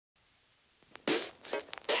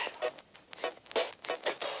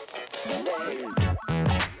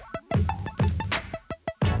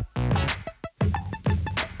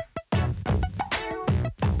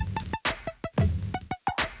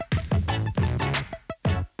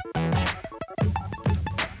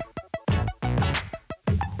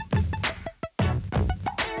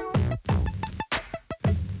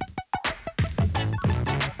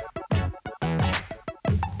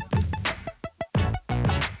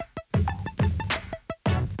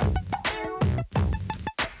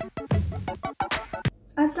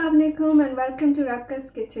अस्सलाम वालेकुम and welcome to रेबका's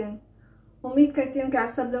kitchen. उम्मीद करती हूँ कि आप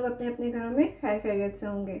सब लोग अपने अपने घरों में खैर खैरियत से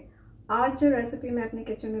होंगे। आज जो रेसिपी मैं अपने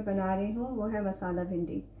किचन में बना रही हूँ वो है मसाला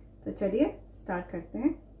भिंडी। तो चलिए स्टार्ट करते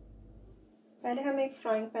हैं। पहले हम एक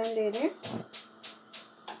फ्राइंग पैन ले लें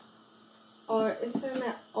और इसमें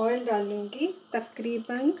मैं ऑयल डालूँगी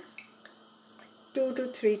तकरीबन 2 to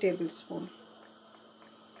 3 टेबल स्पून।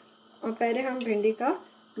 और पहले हम भिंडी का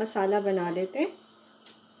मसाला बना लेते हैं,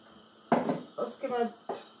 उसके बाद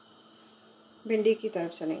भिंडी की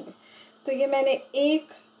तरफ चलेंगे। तो ये मैंने एक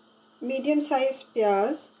मीडियम साइज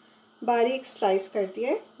प्याज बारीक स्लाइस कर दिया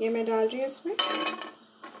है, ये मैं डाल रही हूँ इसमें।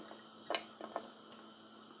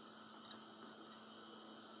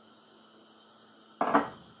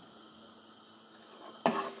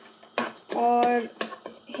 और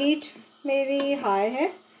हीट मेरी हाई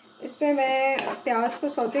है, इस पर मैं प्याज को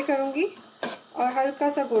सौते करूँगी और हल्का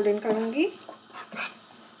सा गोल्डन करूँगी।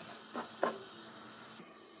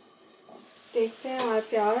 देखते हैं हमारा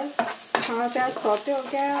प्याज सौते हो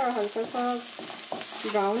गया है और हल्का सा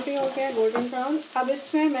ब्राउन भी हो गया है, गोल्डन ब्राउन। अब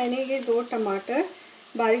इसमें मैंने ये 2 टमाटर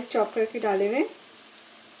बारीक चॉप करके डाले हुए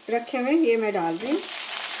रखे हुए, ये मैं डाल रही हूँ।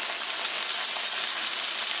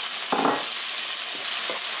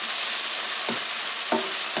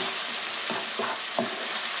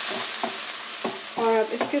 और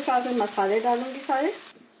अब इसके साथ मैं मसाले डालूँगी सारे।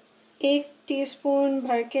 1 टीस्पून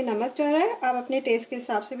भर के नमक जा रहा है, आप अपने टेस्ट के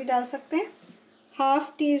हिसाब से भी डाल सकते हैं।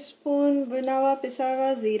 हाफ टी स्पून भुना हुआ पिसा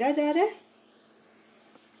हुआ ज़ीरा जा रहा है।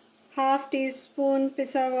 हाफ टी स्पून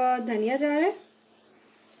पिसा हुआ धनिया जा रहा है।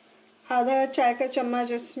 आधा चाय का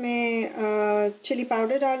चम्मच इसमें चिली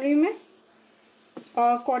पाउडर डाल रही हूँ मैं।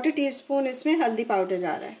 और 1/4 टीस्पून इसमें हल्दी पाउडर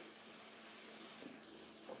जा रहा है।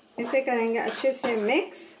 इसे करेंगे अच्छे से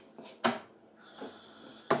मिक्स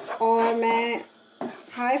और मैं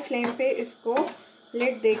हाई फ्लेम पे इसको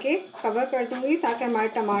लिड देके कवर कर दूंगी ताकि हमारे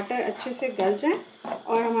टमाटर अच्छे से गल जाएं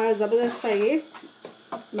और हमारा ज़बरदस्त सा ये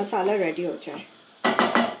मसाला रेडी हो जाए।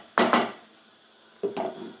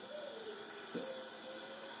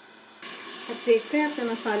 अब देखते हैं अपने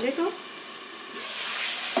मसाले को।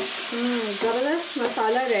 ज़बरदस्त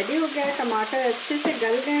मसाला रेडी हो गया है, टमाटर अच्छे से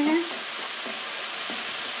गल गए हैं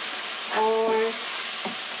और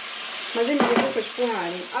मज़े की खुशबू आ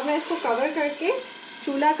रही है। अब मैं इसको कवर करके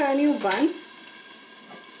चूल्हा कर रही हूँ बंद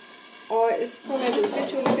और इसको मैं दूसरे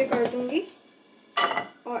चूल्हे पे कर दूंगी।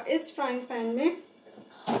 और इस फ्राइंग पैन में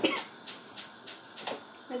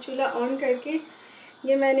मैं चूल्हा ऑन करके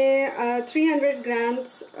ये मैंने 300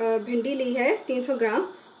 ग्राम्स भिंडी ली है, 300 ग्राम,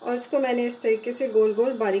 और इसको मैंने इस तरीके से गोल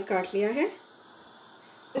गोल बारीक काट लिया है।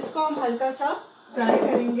 इसको हम हल्का सा फ्राई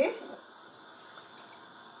करेंगे।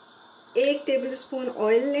 1 टेबल स्पून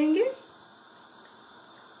ऑयल लेंगे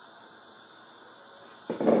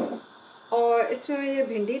और इसमें मैं ये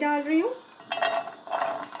भिंडी डाल रही हूँ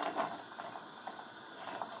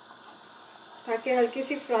ताकि हल्की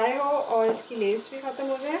सी फ्राई हो और इसकी लेस भी ख़त्म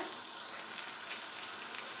हो जाए।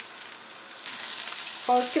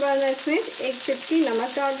 और उसके बाद मैं इसमें 1 चिटकी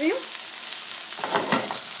नमक डाल रही हूँ।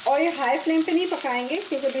 और ये हाई फ्लेम पे नहीं पकाएंगे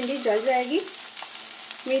क्योंकि भिंडी जल जाएगी,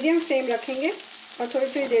 मीडियम फ्लेम रखेंगे और थोड़ी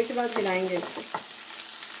थोड़ी देर के बाद हिलाएंगे इसको।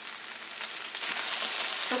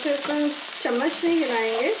 अच्छा, इसमें चम्मच नहीं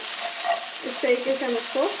हिलाएंगे, इस तरीके से हम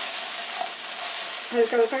इसको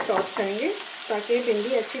हल्का हल्का टॉस करेंगे ताकि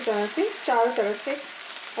भिंडी अच्छी तरह से चारों तरफ से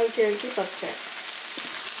हल्की हल्की पक जाए।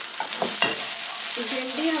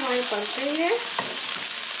 भिंडी हमारी पक गई है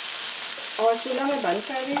और चूल्हा मैं बंद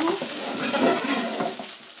कर रही हूँ।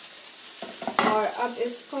 और अब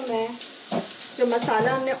इसको मैं जो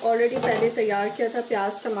मसाला हमने ऑलरेडी पहले तैयार किया था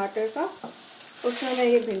प्याज टमाटर का, उसमें मैं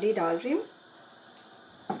ये भिंडी डाल रही हूँ।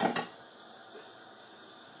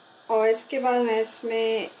 और इसके बाद मैं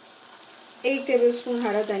इसमें 1 टेबल स्पून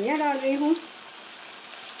हरा धनिया डाल रही हूँ।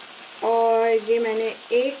 और ये मैंने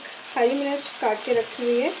 1 हरी मिर्च काट के रखी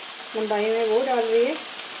हुई है लंबाई में, वो डाल रही है।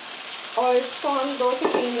 और इसको हम 2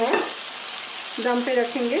 से 3 मिनट दम पे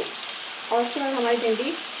रखेंगे और उसके बाद हमारी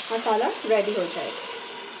भिंडी मसाला रेडी हो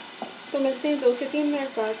जाएगा। तो मिलते हैं 2 से 3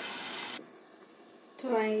 मिनट बाद।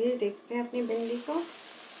 तो आइए देखते हैं अपनी भिंडी को।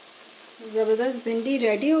 ज़बरदस्त भिंडी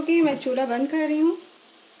रेडी हो गई। मैं चूल्हा बंद कर रही हूँ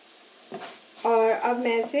और अब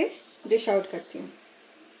मैं इसे डिश आउट करती हूँ।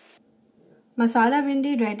 मसाला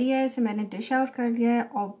भिंडी रेडी है, इसे मैंने डिश आउट कर लिया है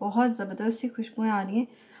और बहुत ज़बरदस्त सी खुशबुएँ आ रही हैं।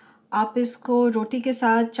 आप इसको रोटी के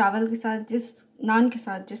साथ, चावल के साथ, नान के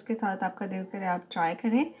साथ, जिसके साथ आपका दिल करे आप ट्राई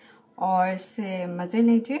करें और इससे मज़े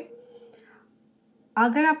लीजिए।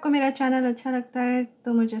 अगर आपको मेरा चैनल अच्छा लगता है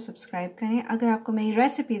तो मुझे सब्सक्राइब करें। अगर आपको मेरी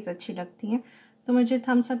रेसिपीज़ अच्छी लगती हैं तो मुझे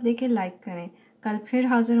थम्स अप देके लाइक करें। कल फिर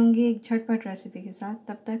हाज़िर होंगी एक झटपट रेसिपी के साथ।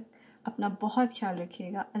 तब तक अपना बहुत ख्याल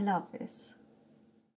रखिएगा। अल्लाह हाफ़िज़।